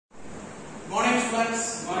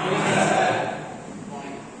students. Morning, sir.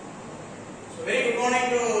 Morning. So very good morning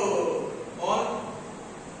to all.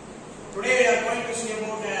 Today we are going to see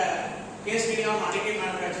about case study on additive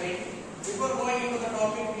manufacturing. Before going into the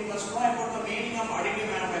topic, we must know about the meaning of additive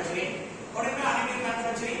manufacturing. What is additive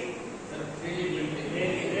manufacturing?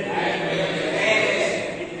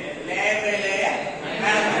 Layer by layer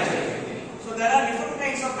manufacturing. So there are different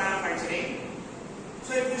kinds of manufacturing.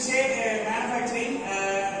 So if you say manufacturing,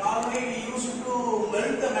 normally we use it to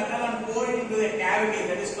melt the metal and pour it into a cavity,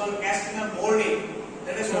 that is called casting or molding.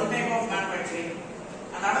 That is one type of manufacturing.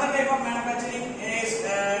 Another type of manufacturing is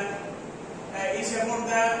about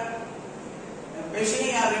the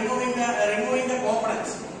machining or removing the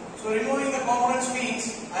components. So removing the components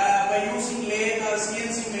means by using lathe or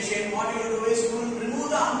CNC machine, what you will do is you will remove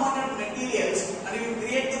the unwanted materials and you will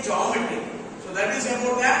create the geometry. So that is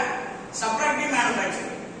about the subtractive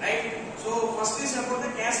manufacturing, right? So first is about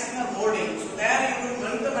the casting or molding. So there you will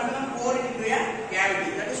melt the metal and pour it into a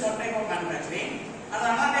cavity. That is one type of manufacturing. And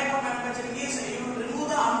another type of manufacturing is you will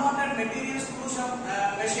remove the unwanted materials through some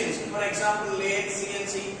machines. For example, lathe,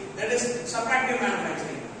 CNC. That is subtractive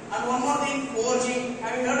manufacturing. And one more thing, forging.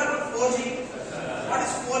 Have you heard about forging? What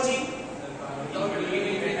is forging?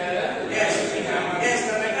 Yes,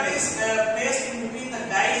 the metal is placed in between the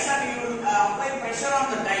dies and you will apply pressure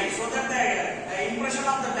on the die so that the impression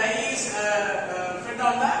of the die is fit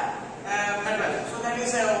on the metal. So that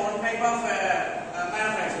is one type of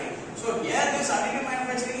manufacturing. So here this additive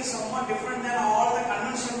manufacturing is somewhat different than all the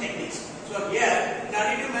conventional techniques. So here in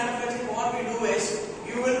additive manufacturing what we do is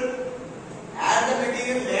you will add the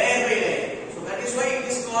material layer by layer. So that is why it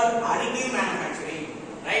is called additive manufacturing,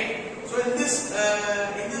 right? So in this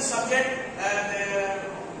subject, the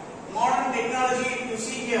modern technology you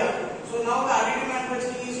see here. So now the additive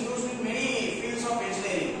manufacturing is used in many fields of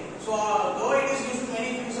engineering. So though it is used in many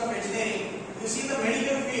fields of engineering, you see the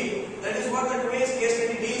medical field. That is what the today's case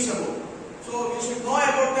study deals about. So you should know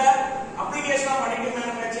about the application of additive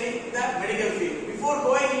manufacturing in the medical field. Before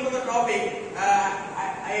going into the topic,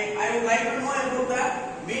 I would like to know about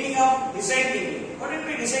the meaning of design thinking. What will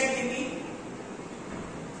be design thinking?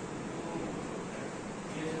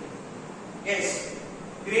 Yes,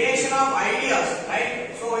 creation of ideas, right?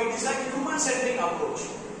 So it is a human-centric approach.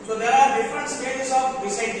 So there are different stages of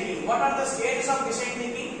design thinking. What are the stages of design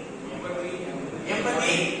thinking?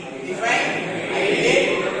 Empathy, define,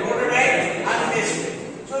 ideate, prototype, and test.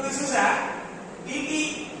 So this is a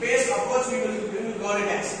DT-based approach we will call it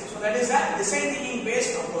as. So that is a design thinking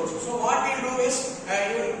based approach. So what we will do is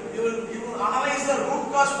you will analyze the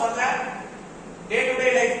root cause for the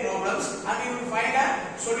day-to-day life problems and you will find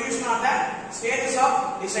a solution on the stages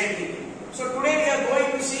of design thinking. So today we are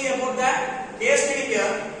going to see about the case study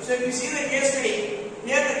here. So if you see the case study,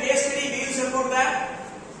 here the case study deals about the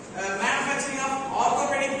manufacturing of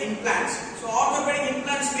orthopedic implants. So orthopedic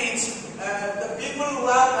implants means the people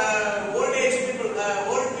who are old people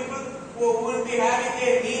who will be having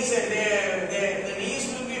their knees, the knees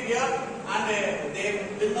will be weak and they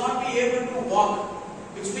will not be able to walk.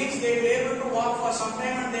 Which means they will be able to walk for some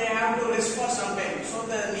time and they have to rest for some time. So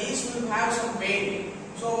the knees will have some pain.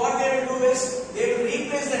 So what they will do is they will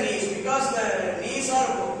replace the knees because the knees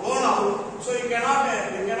are worn out. So you cannot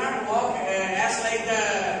walk as like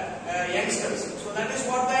the youngsters. So that is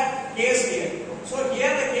what the case here. So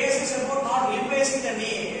here the case is about not replacing the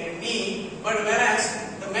knee, but whereas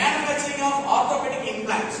the manufacturing of orthopedic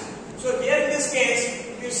implants. So here in this case,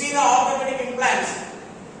 if you see the orthopedic implants,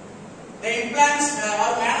 the implants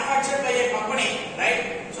are manufactured by a company,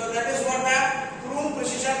 right? So that is what the Chrome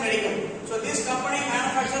Precision Medical. So this company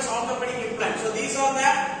manufactures orthopedic implants. So these are the,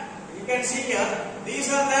 you can see here,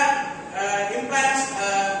 these are the implants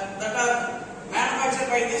that are manufactured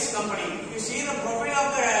by this company. If you see the profile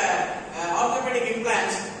of the orthopedic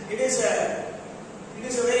implants, it is a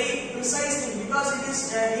very precise thing because it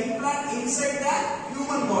is implant inside the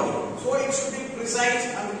human body. So it should be precise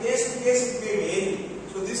and case to case it may vary.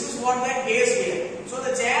 So this is what the case here. So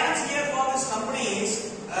the challenge here for this company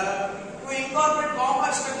is to incorporate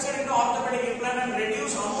complex structure into orthopedic implant and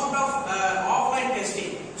reduce amount of offline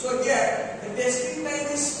testing. So here the testing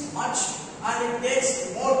time is much and it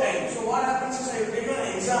takes more time. So what happens is I will take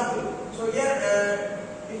an example. So here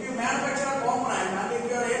if you manufacture a component and if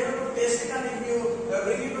you are able to test it and if you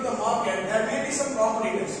bring it to the market, there may be some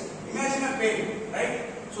competitors. Imagine a pen,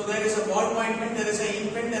 right? So there is a ballpoint pen, there is a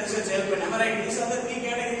ink pen, there is a gel pen. Am I right? These are the three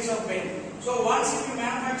categories of pen. So once if you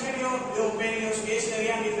manufacture your pen, your stationery,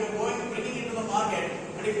 and if you are going to bring it into the market,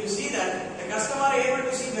 and if you see that the customer are able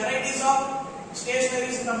to see varieties of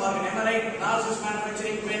stationeries in the market. Am I right? NARS is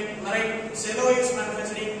manufacturing pen. Am I right? Cello is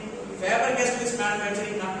manufacturing. Faber-Castell is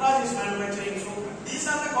manufacturing. Natras is manufacturing. So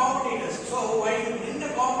are the competitors. So while you bring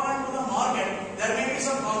the component to the market, there may be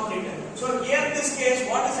some competitor. So here in this case,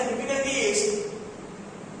 what is the difficulty is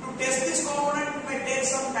to test this component may take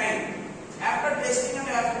some time. After testing and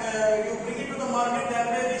you bring it to the market, there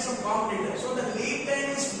may be some competitor. So the lead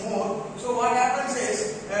time is more. So what happens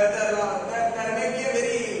is there may be a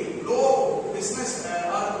very low business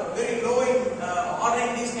or very low in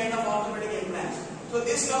ordering these kind of orthopedic implants. So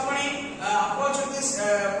this company approached this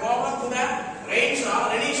problem to the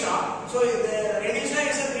Renishaw. So the Renishaw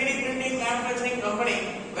is a 3D printing manufacturing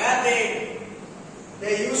company where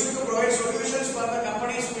they used to provide solutions for the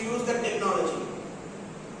companies to use the technology.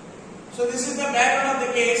 So this is the background of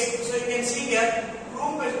the case. So you can see here,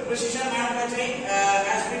 Chrome Precision Manufacturing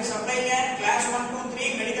has been supplying a class 1, 2,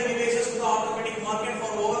 3 medical devices to the orthopedic market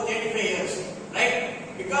for over 35 years, right?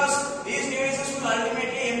 Because these devices will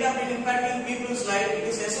ultimately end up in impacting people's life, it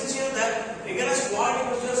is essential that rigorous quality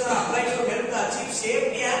procedures are applied to help to achieve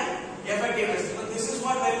safety and effectiveness. So this is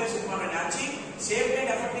what very much important. Achieve safety and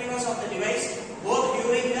effectiveness of the device both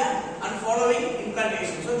during the and following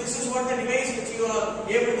implantation. So this is what the device which you are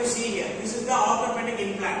able to see here. This is the orthopedic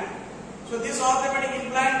implant. So this orthopedic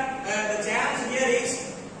implant, the challenge here is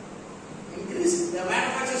the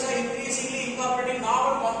manufacturers are increasingly incorporating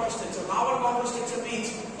novel complex structure. Novel complex structure means,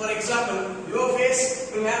 for example, your face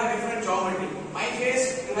will have a different geometry. My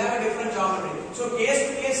face will have a different geometry. So case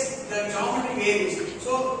to case, the geometry varies.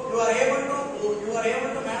 So you are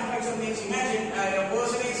able to manufacture means, imagine a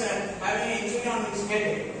person is having an injury on his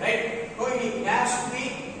head, right? So he has to be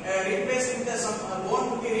replaced with some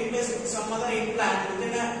bone to be replaced with some other implant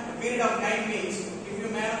within a period of time means, if you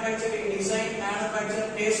manufacture, design,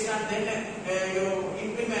 manufacture, test and then you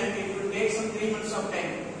implement, it will take some 3 months of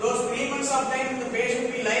time. Those 3 months of time the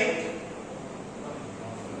patient will like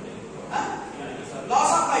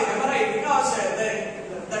loss of life, am I right? Because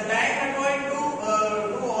the time required to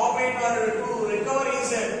operate or to recover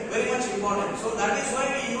is very much important. So that is why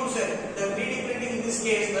we use the 3D printing in this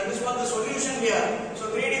case. That is what the solution here. So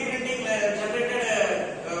 3D printing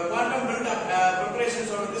generated quantum print preparation.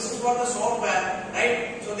 So this is what the software,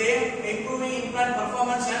 right? So they are improving implant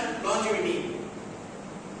performance and longevity.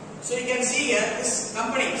 So you can see here, this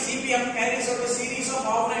company CPM carries out a series of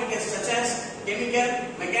offline tests such as chemical,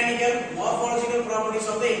 mechanical, morphological properties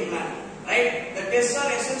of the implant. Right? The tests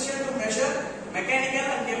are essential to measure mechanical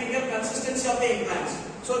and chemical consistency of the implants.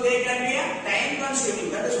 So they can be a time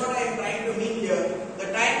consuming. That is what I am trying to mean here.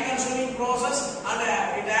 The time consuming process and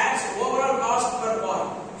it adds overall cost per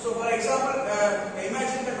part. So for example,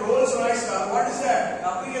 imagine the Rolls-Royce car. What is the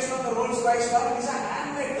application of the Rolls-Royce car? It is a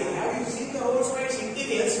handmade thing. Have you seen the Rolls-Royce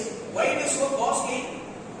interiors? Why it is so costly?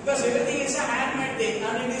 Because everything is a handmade thing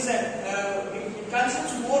and it is it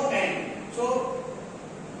consumes more time. So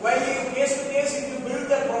while you case to case, if you build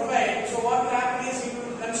the profile, so what will happen is it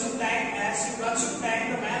will consume time. As you consume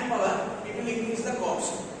time, the manpower, it will increase the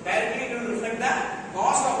cost. Directly it will reflect the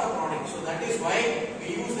cost of the product. So that is why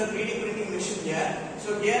we use the 3D printing machine here.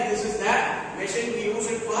 So here this is the machine, we use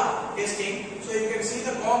it for testing. So you can see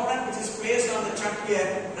the component which is placed on the chuck here,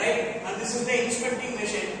 right? And this is the inspecting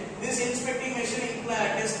machine. This inspecting machine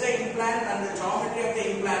tests the implant and the geometry of the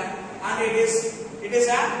implant, and it is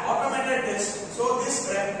an automated test. So this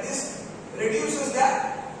reduces the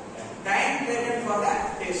time taken for the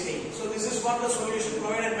testing. So this is what the solution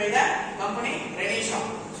provided by the company Renishaw.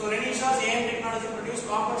 So Renishaw's AM technology produced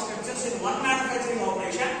complex structures in one manufacturing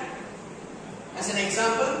operation. As an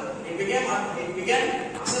example, it began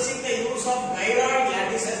assessing the use of gyroid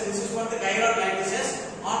lattices. This is what the gyroid lattices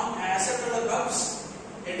on acceptable cups.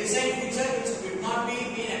 A design feature which would not be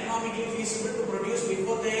economically feasible to produce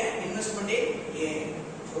before the investment in AM.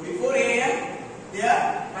 So before AM, they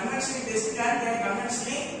are conventionally testing and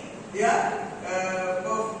they are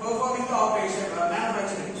performing the operation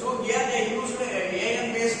manufacturing. So here they used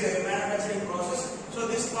AM based manufacturing process. So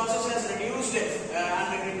this process has reduced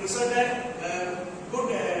and it resulted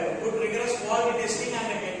good rigorous quality testing, and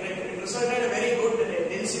it resulted a very good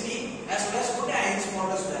density as well as good Heinz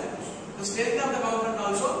models values. The strength of the component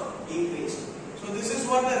also increased. So this is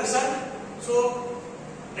what the result. So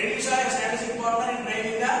Renishaw is a strategic partner in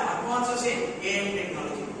driving the advances in AM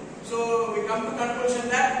technology. So we come to conclusion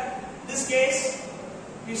that this case,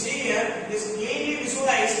 you see here, this clearly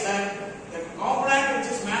visualized that the component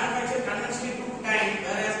which is manufactured conventionally took time,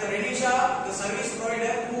 whereas the Renishaw, the service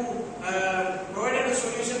provider who provided the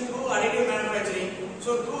solution through additive manufacturing.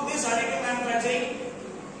 So through this additive manufacturing,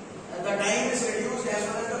 the time is reduced as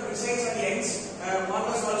well as the precise and Heinz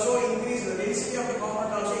models also increase, the density of the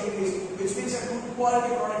component also increase, which means a good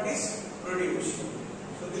quality product is produced.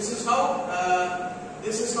 So this is how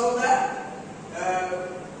the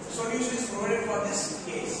solution is provided for this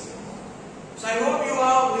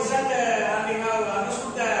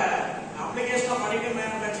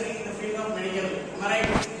Am I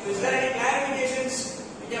right? So is there any clarifications?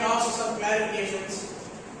 We can ask some clarifications.